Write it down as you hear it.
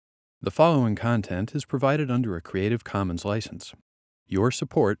The following content is provided under a Creative Commons license. Your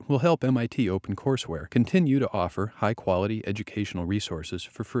support will help MIT OpenCourseware continue to offer high-quality educational resources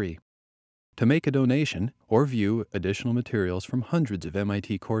for free. To make a donation or view additional materials from hundreds of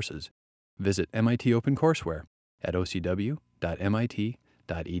MIT courses, visit MIT OpenCourseware at ocw.mit.edu.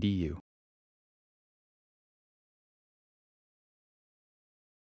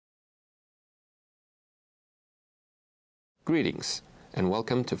 Greetings, and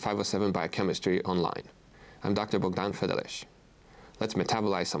welcome to 507 Biochemistry Online. I'm Dr. Bogdan Fedeles. Let's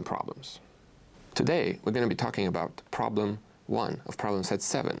metabolize some problems. Today, we're going to be talking about problem 1 of problem set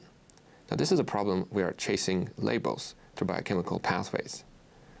 7. Now, this is a problem we are chasing labels through biochemical pathways.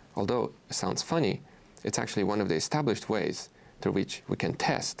 Although it sounds funny, it's actually one of the established ways through which we can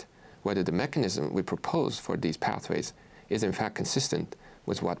test whether the mechanism we propose for these pathways is in fact consistent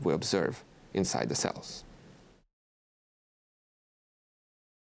with what we observe inside the cells.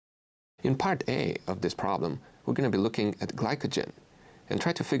 In part A of this problem, we're going to be looking at glycogen and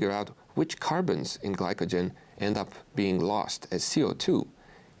try to figure out which carbons in glycogen end up being lost as CO2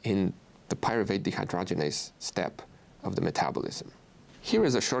 in the pyruvate dehydrogenase step of the metabolism. Here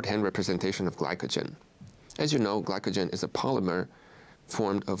is a shorthand representation of glycogen. As you know, glycogen is a polymer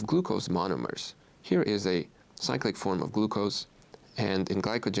formed of glucose monomers. Here is a cyclic form of glucose, and in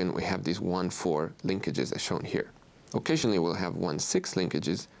glycogen we have these 1,4 linkages as shown here. Occasionally we'll have 1,6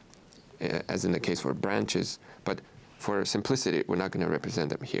 linkages, as in the case for branches, but for simplicity, we're not going to represent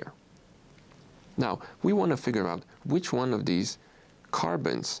them here. Now, we want to figure out which one of these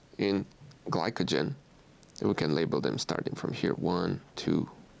carbons in glycogen, and we can label them starting from here, 1, 2,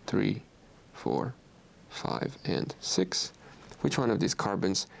 3, 4, 5, and 6. Which one of these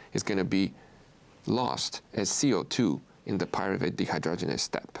carbons is going to be lost as CO2 in the pyruvate dehydrogenase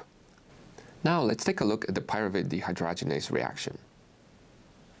step? Now, let's take a look at the pyruvate dehydrogenase reaction.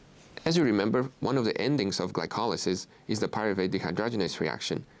 As you remember, one of the endings of glycolysis is the pyruvate dehydrogenase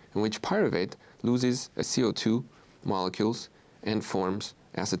reaction, in which pyruvate loses a CO2 molecules and forms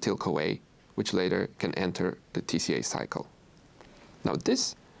acetyl-CoA, which later can enter the TCA cycle. Now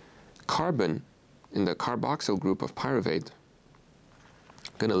this carbon in the carboxyl group of pyruvate,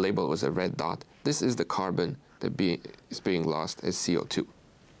 I'm going to label with a red dot. This is the carbon that is being lost as CO2.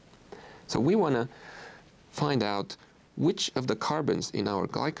 So we want to find out which of the carbons in our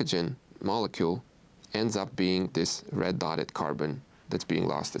glycogen molecule ends up being this red dotted carbon that's being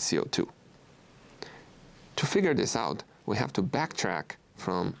lost as CO2. To figure this out, we have to backtrack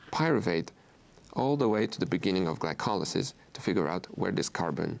from pyruvate all the way to the beginning of glycolysis to figure out where this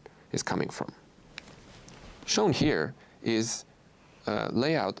carbon is coming from. Shown here is a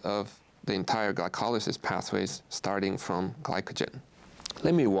layout of the entire glycolysis pathways starting from glycogen.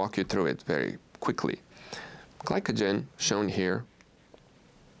 Let me walk you through it very quickly. Glycogen, shown here,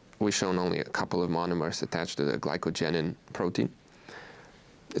 we've shown only a couple of monomers attached to the glycogenin protein.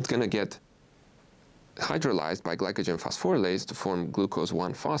 It's going to get hydrolyzed by glycogen phosphorylase to form glucose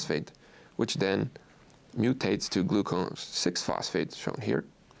 1-phosphate, which then mutates to glucose 6-phosphate, shown here,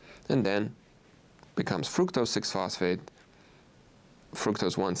 and then becomes fructose 6-phosphate,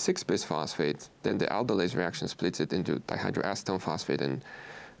 fructose 1,6-bisphosphate. Then the aldolase reaction splits it into dihydroacetone phosphate and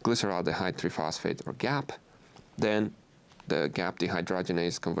glyceraldehyde 3-phosphate, or GAP. Then the GAP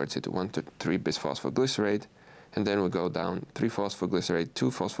dehydrogenase converts it to 1,2,3-bisphosphoglycerate, and then we go down 3-phosphoglycerate,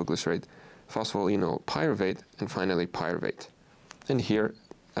 2-phosphoglycerate, phosphoenolpyruvate, and finally pyruvate. And here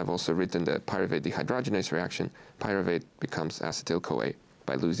I've also written the pyruvate dehydrogenase reaction. Pyruvate becomes acetyl-CoA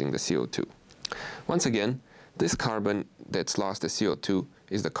by losing the CO2. Once again, this carbon that's lost as CO2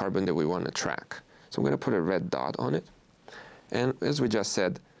 is the carbon that we want to track. So I'm going to put a red dot on it. And as we just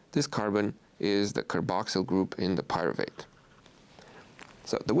said, this carbon is the carboxyl group in the pyruvate.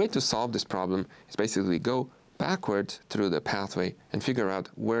 So the way to solve this problem is basically go backwards through the pathway and figure out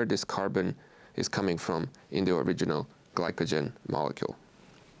where this carbon is coming from in the original glycogen molecule.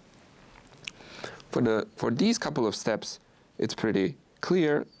 For these couple of steps, it's pretty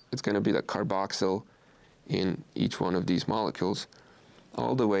clear. It's going to be the carboxyl in each one of these molecules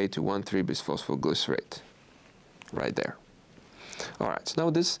all the way to 1,3-bisphosphoglycerate, right there. All right, so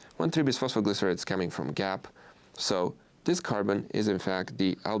now this 1,3-bisphosphoglycerate is coming from GAP, so this carbon is in fact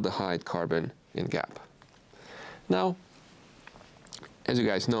the aldehyde carbon in GAP. Now, as you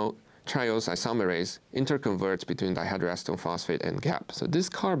guys know, triose isomerase interconverts between dihydroacetone phosphate and GAP. So this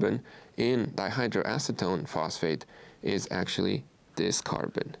carbon in dihydroacetone phosphate is actually this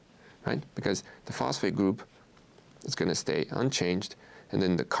carbon, right? Because the phosphate group is going to stay unchanged, and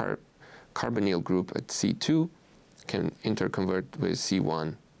then the carbonyl group at C2 can interconvert with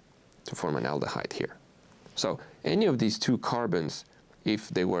C1 to form an aldehyde here. So any of these two carbons if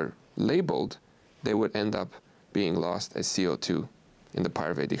they were labeled, they would end up being lost as CO2 in the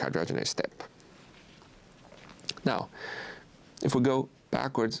pyruvate dehydrogenase step. Now, if we go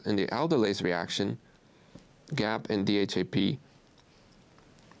backwards in the aldolase reaction, GAP and DHAP,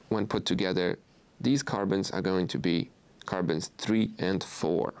 when put together, these carbons are going to be carbons 3 and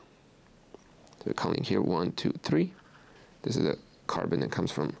 4. So we're calling here 1, 2, 3. This is a carbon that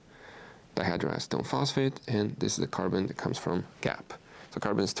comes from dihydroacetone phosphate, and this is a carbon that comes from GAP. So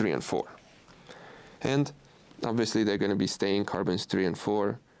carbons 3 and 4. And obviously they're going to be staying carbons 3 and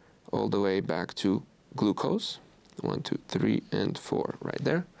 4 all the way back to glucose. 1, 2, 3, and 4 right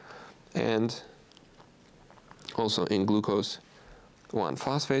there. And also in glucose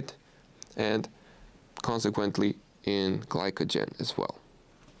 1-phosphate, and consequently in glycogen as well.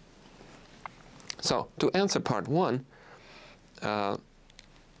 So to answer part 1,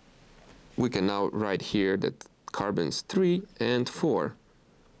 we can now write here that carbons 3 and 4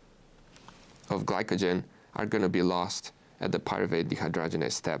 of glycogen are going to be lost at the pyruvate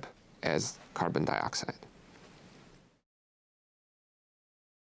dehydrogenase step as carbon dioxide.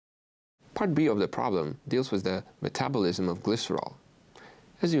 Part B of the problem deals with the metabolism of glycerol.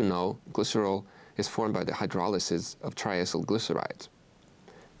 As you know, glycerol is formed by the hydrolysis of triacylglycerides.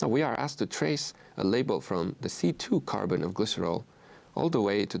 Now we are asked to trace a label from the C2 carbon of glycerol all the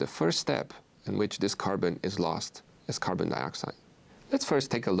way to the first step in which this carbon is lost as carbon dioxide. Let's first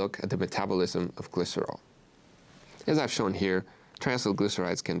take a look at the metabolism of glycerol. As I've shown here,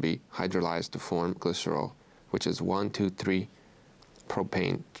 triacylglycerides can be hydrolyzed to form glycerol, which is 1,2,3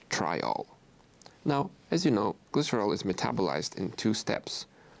 propane triol. Now, as you know, glycerol is metabolized in 2 steps.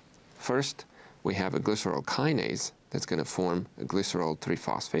 First, we have a glycerol kinase that's going to form a glycerol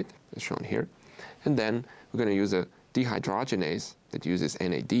 3-phosphate, as shown here. And then we're going to use a dehydrogenase that uses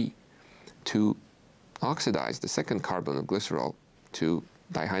NAD to oxidize the second carbon of glycerol to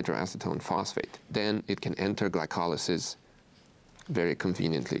dihydroacetone phosphate. Then it can enter glycolysis very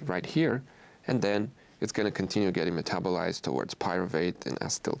conveniently right here, and then it's going to continue getting metabolized towards pyruvate and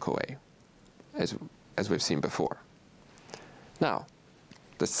acetyl-CoA, as we've seen before. Now,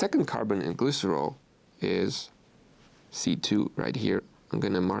 the second carbon in glycerol is C2 right here. I'm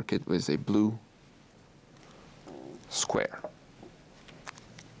going to mark it with a blue square.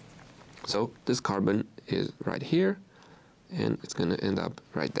 So this carbon is right here, and it's going to end up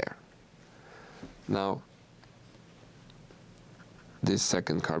right there. Now, this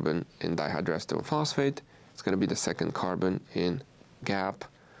second carbon in dihydroacetone phosphate is going to be the second carbon in GAP,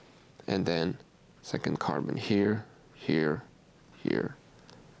 and then second carbon here, here, here.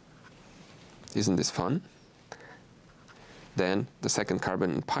 Isn't this fun? Then the second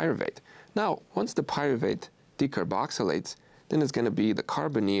carbon in pyruvate. Now, once the pyruvate decarboxylates, then it's going to be the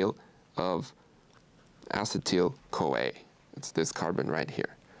carbonyl of acetyl-CoA. It's this carbon right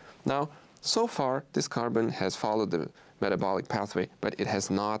here. Now, so far, this carbon has followed the metabolic pathway, but it has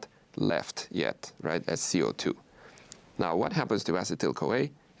not left yet, right, as CO2. Now, what happens to acetyl-CoA?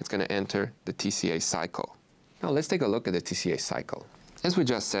 It's going to enter the TCA cycle. Now, let's take a look at the TCA cycle. As we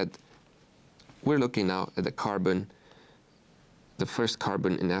just said, we're looking now at the carbon, the first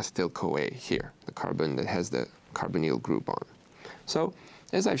carbon in acetyl-CoA here, the carbon that has the carbonyl group on. So,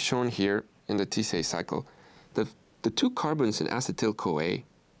 as I've shown here in the TCA cycle, the 2 carbons in acetyl-CoA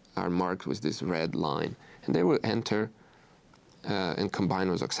are marked with this red line, and they will enter and combine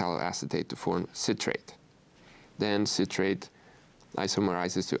with oxaloacetate to form citrate. Then citrate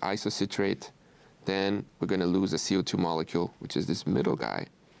isomerizes to isocitrate. Then we're going to lose a CO2 molecule, which is this middle guy,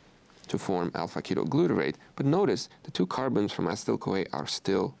 to form alpha-ketoglutarate. But notice the 2 carbons from acetyl-CoA are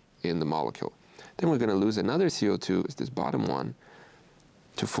still in the molecule. Then we're going to lose another CO2, is this bottom one,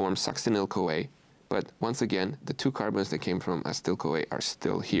 to form succinyl-CoA. But once again, the 2 carbons that came from acetyl-CoA are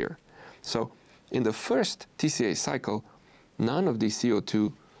still here. So in the first TCA cycle, none of these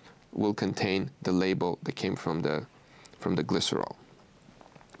CO2 will contain the label that came from the glycerol.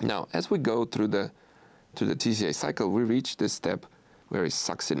 Now, as we go through the TCA cycle, we reach this step where it's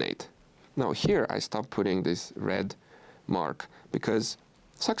succinate. Now here I stop putting this red mark because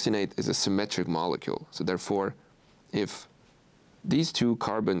succinate is a symmetric molecule. So therefore, if these 2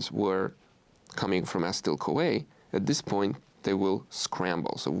 carbons were coming from acetyl-CoA, at this point they will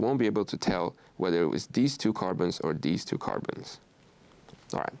scramble. So we won't be able to tell whether it was these 2 carbons or these 2 carbons.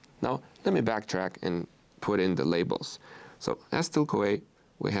 All right, now let me backtrack and put in the labels. So acetyl-CoA,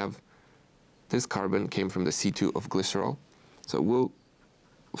 we have this carbon came from the C2 of glycerol. So we'll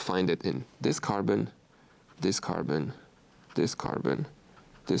find it in this carbon, this carbon, this carbon,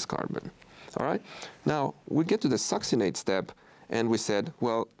 this carbon. All right, now we get to the succinate step, and we said,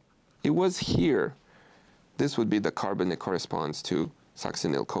 well, it was here. This would be the carbon that corresponds to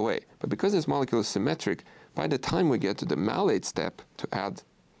succinyl-CoA. But because this molecule is symmetric, by the time we get to the malate step to add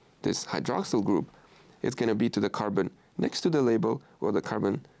this hydroxyl group, it's going to be to the carbon next to the label or the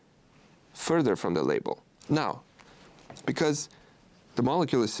carbon further from the label. Now, because the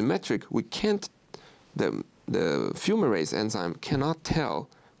molecule is symmetric, we can't, the fumarase enzyme cannot tell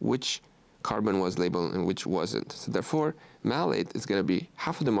which carbon was labeled and which wasn't. So therefore, malate is going to be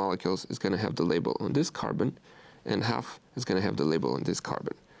half of the molecules is going to have the label on this carbon, and half is going to have the label on this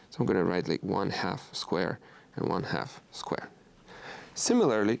carbon. So I'm going to write like 1/2 square and 1/2 square.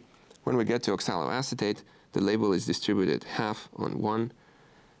 Similarly, when we get to oxaloacetate, the label is distributed half on one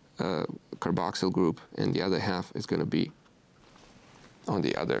carboxyl group, and the other half is going to be on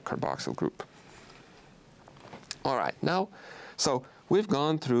the other carboxyl group. All right, now, so we've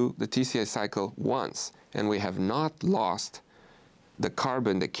gone through the TCA cycle once, and we have not lost the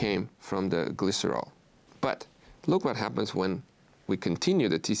carbon that came from the glycerol. But look what happens when we continue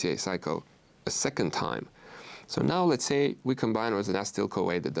the TCA cycle a second time. So now let's say we combine with an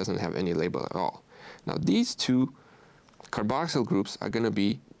acetyl-CoA that doesn't have any label at all. Now these two carboxyl groups are going to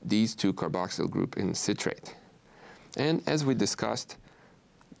be these two carboxyl group in citrate. And as we discussed,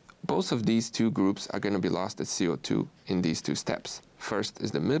 both of these two groups are going to be lost as CO2 in these two steps. First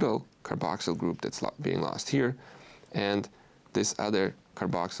is the middle carboxyl group that's being lost here, and this other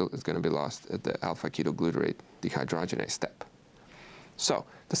carboxyl is going to be lost at the alpha-ketoglutarate dehydrogenase step. So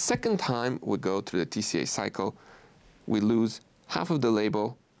the second time we go through the TCA cycle, we lose half of the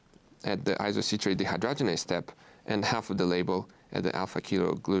label at the isocitrate dehydrogenase step and half of the label at the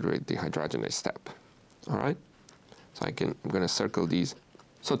alpha-ketoglutarate dehydrogenase step. All right? So I'm going to circle these.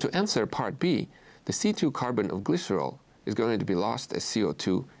 So to answer part B, the C2 carbon of glycerol is going to be lost as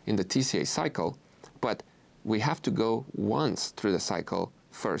CO2 in the TCA cycle, but we have to go once through the cycle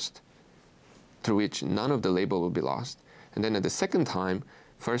first, through which none of the label will be lost. And then at the second time,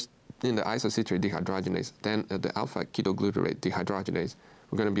 first in the isocitrate dehydrogenase, then at the alpha-ketoglutarate dehydrogenase,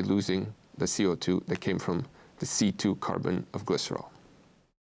 we're going to be losing the CO2 that came from the C2 carbon of glycerol.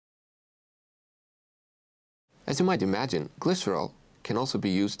 As you might imagine, glycerol can also be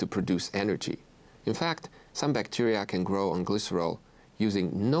used to produce energy. In fact, some bacteria can grow on glycerol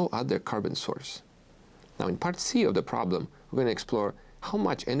using no other carbon source. Now in part C of the problem, we're going to explore how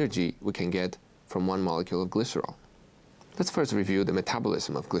much energy we can get from one molecule of glycerol. Let's first review the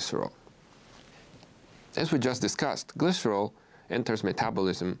metabolism of glycerol. As we just discussed, glycerol enters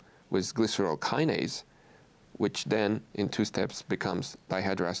metabolism with glycerol kinase, which then in two steps becomes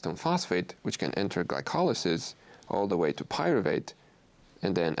dihydroacetone phosphate, which can enter glycolysis all the way to pyruvate,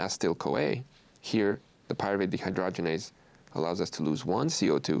 and then acetyl-CoA. Here, the pyruvate dehydrogenase allows us to lose one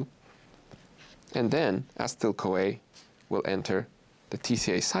CO2, and then acetyl-CoA will enter the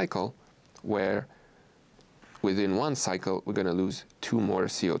TCA cycle, where within one cycle, we're going to lose 2 more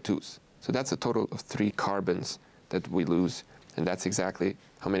CO2s. So that's a total of 3 carbons that we lose, and that's exactly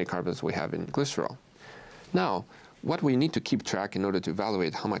how many carbons we have in glycerol. Now, what we need to keep track in order to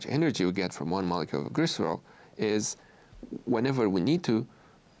evaluate how much energy we get from one molecule of glycerol is whenever we need to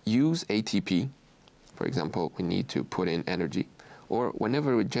use ATP, for example, we need to put in energy, or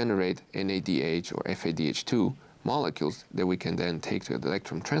whenever we generate NADH or FADH2 molecules that we can then take to the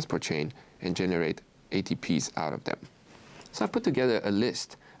electron transport chain and generate ATPs out of them. So I've put together a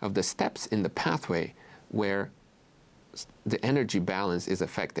list of the steps in the pathway where the energy balance is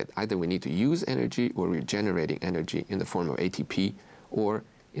affected. Either we need to use energy or we're generating energy in the form of ATP or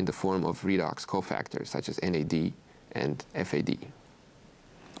in the form of redox cofactors such as NAD and FAD.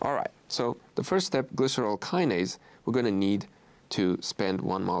 All right, so the first step, glycerol kinase, we're going to need to spend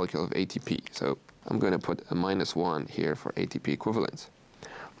one molecule of ATP. So I'm going to put a -1 here for ATP equivalence.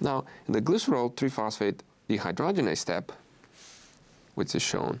 Now, in the glycerol 3-phosphate dehydrogenase step, which is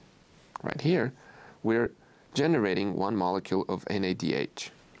shown right here, we're generating one molecule of NADH.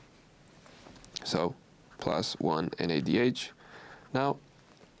 So, +1 NADH. Now,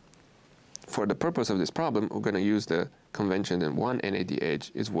 for the purpose of this problem, we're going to use the convention that 1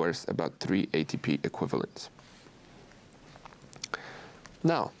 NADH is worth about 3 ATP equivalents.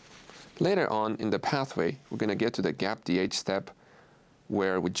 Now, later on in the pathway, we're going to get to the GAPDH step,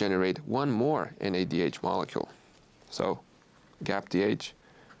 where we generate one more NADH molecule. So GAPDH,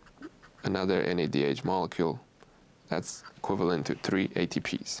 another NADH molecule, that's equivalent to 3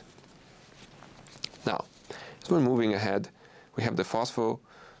 ATPs. Now, as we're moving ahead, we have the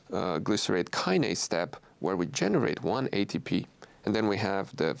phosphoglycerate kinase step, where we generate 1 ATP, and then we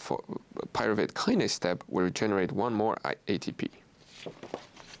have the pyruvate kinase step, where we generate one more ATP.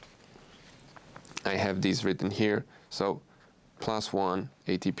 I have these written here, so +1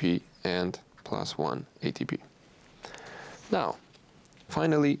 ATP and +1 ATP. Now,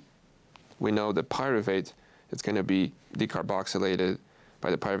 Finally, we know the pyruvate is going to be decarboxylated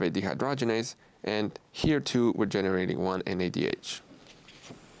by the pyruvate dehydrogenase, and here too we're generating 1 NADH.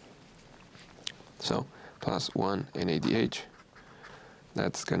 So plus 1 NADH,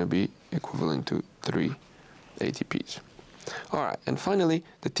 that's going to be equivalent to 3 ATPs. All right, and finally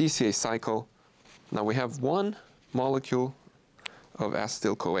the TCA cycle. Now we have one molecule of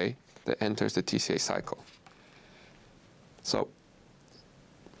acetyl-CoA that enters the TCA cycle. So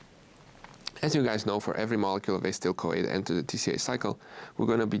as you guys know, for every molecule of acetyl-CoA that enters the TCA cycle, we're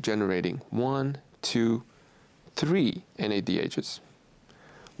going to be generating 1, 2, 3 NADHs,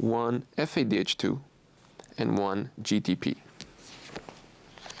 1 FADH2, and 1 GTP.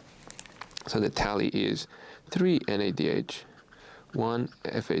 So the tally is 3 NADH, 1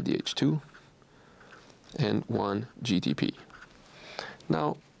 FADH2, and 1 GTP.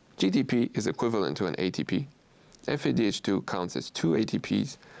 Now, GTP is equivalent to an ATP. FADH2 counts as 2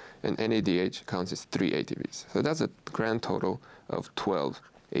 ATPs, and NADH counts as 3 ATPs. So that's a grand total of 12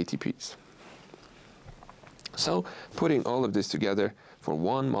 ATPs. So putting all of this together, for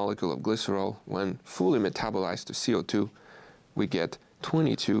one molecule of glycerol, when fully metabolized to CO2, we get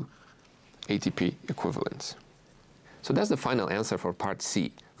 22 ATP equivalents. So that's the final answer for part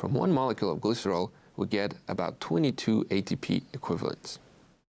C. From one molecule of glycerol, we get about 22 ATP equivalents.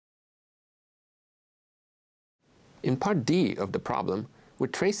 In part D of the problem, we're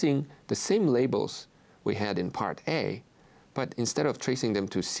tracing the same labels we had in part A, but instead of tracing them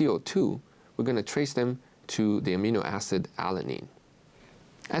to CO2, we're going to trace them to the amino acid alanine.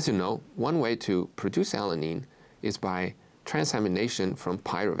 As you know, one way to produce alanine is by transamination from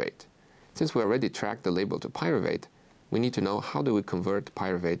pyruvate. Since we already tracked the label to pyruvate, we need to know how do we convert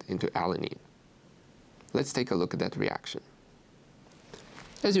pyruvate into alanine. Let's take a look at that reaction.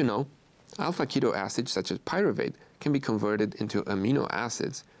 As you know, alpha keto acids such as pyruvate can be converted into amino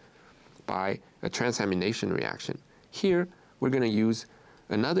acids by a transamination reaction. Here, we're going to use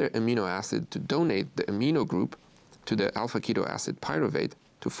another amino acid to donate the amino group to the alpha keto acid pyruvate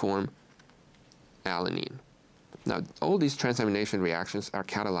to form alanine. Now, all these transamination reactions are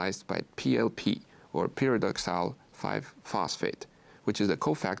catalyzed by PLP, or pyridoxal 5-phosphate, which is a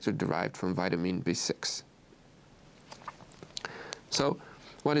cofactor derived from vitamin B6. So,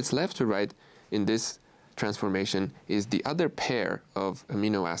 what is left to write in this transformation is the other pair of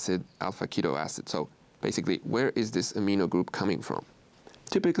amino acid alpha keto acid. So basically, where is this amino group coming from?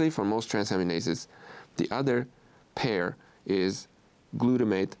 Typically, for most transaminases, the other pair is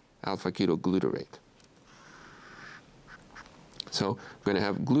glutamate alpha keto glutarate. So we're going to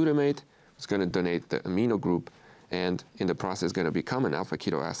have glutamate, it's going to donate the amino group, and in the process going to become an alpha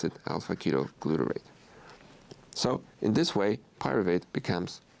keto acid, alpha keto glutarate. So in this way, pyruvate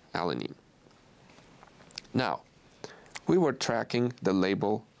becomes alanine. Now, we were tracking the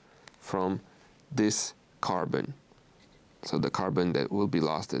label from this carbon. So the carbon that will be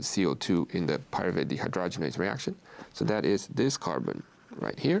lost as CO2 in the pyruvate dehydrogenase reaction. So that is this carbon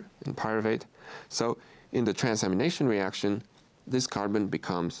right here in pyruvate. So in the transamination reaction, this carbon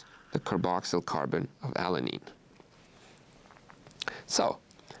becomes the carboxyl carbon of alanine. So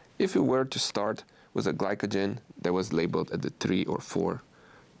if you were to start with a glycogen that was labeled at the 3 or 4,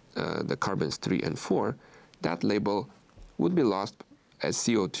 the carbons 3 and 4, that label would be lost as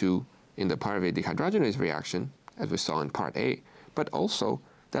CO2 in the pyruvate dehydrogenase reaction, as we saw in part A, but also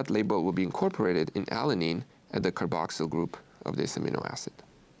that label will be incorporated in alanine at the carboxyl group of this amino acid.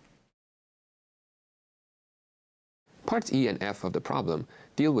 Parts E and F of the problem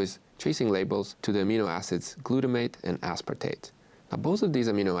deal with tracing labels to the amino acids glutamate and aspartate. Now, both of these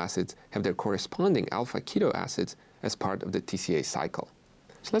amino acids have their corresponding alpha keto acids as part of the TCA cycle.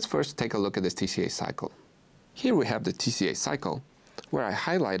 So let's first take a look at this TCA cycle. Here we have the TCA cycle, where I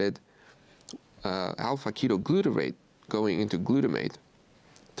highlighted alpha keto glutarate going into glutamate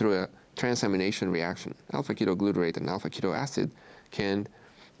through a transamination reaction. Alpha keto glutarate and alpha keto acid can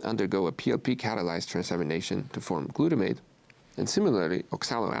undergo a PLP catalyzed transamination to form glutamate, and similarly,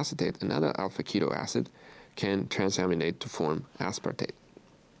 oxaloacetate, another alpha keto acid, can transaminate to form aspartate.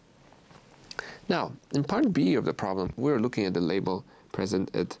 Now, in part B of the problem, we're looking at the label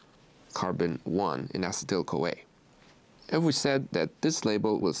present at carbon 1 in acetyl-CoA. And we said that this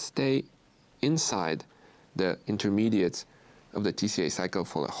label will stay inside the intermediates of the TCA cycle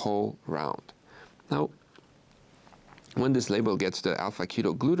for the whole round. Now, when this label gets to alpha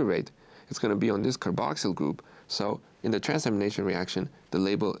keto glutarate, it's going to be on this carboxyl group. So in the transamination reaction, the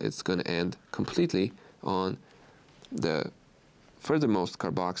label is going to end completely on the furthermost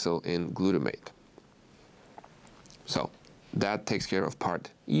carboxyl in glutamate. So that takes care of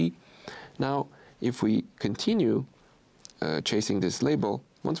part E. Now, if we continue chasing this label,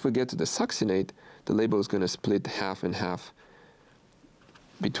 once we get to the succinate, the label is going to split half and half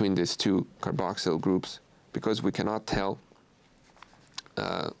between these two carboxyl groups because we cannot tell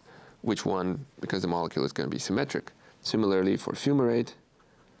which one, because the molecule is going to be symmetric. Similarly for fumarate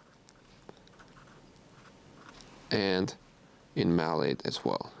and in malate as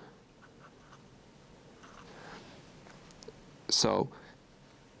well. So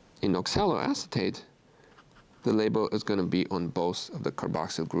in oxaloacetate, the label is going to be on both of the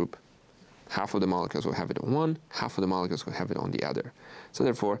carboxyl group. Half of the molecules will have it on one, half of the molecules will have it on the other. So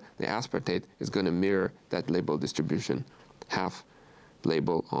therefore, the aspartate is going to mirror that label distribution. Half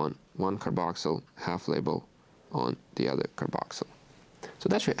label on one carboxyl, half label on the other carboxyl. So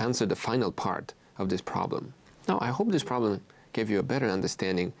that should answer the final part of this problem. Now, I hope this problem gave you a better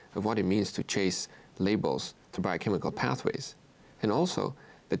understanding of what it means to chase labels through biochemical pathways, and also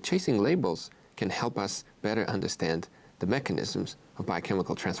that chasing labels can help us better understand the mechanisms of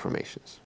biochemical transformations.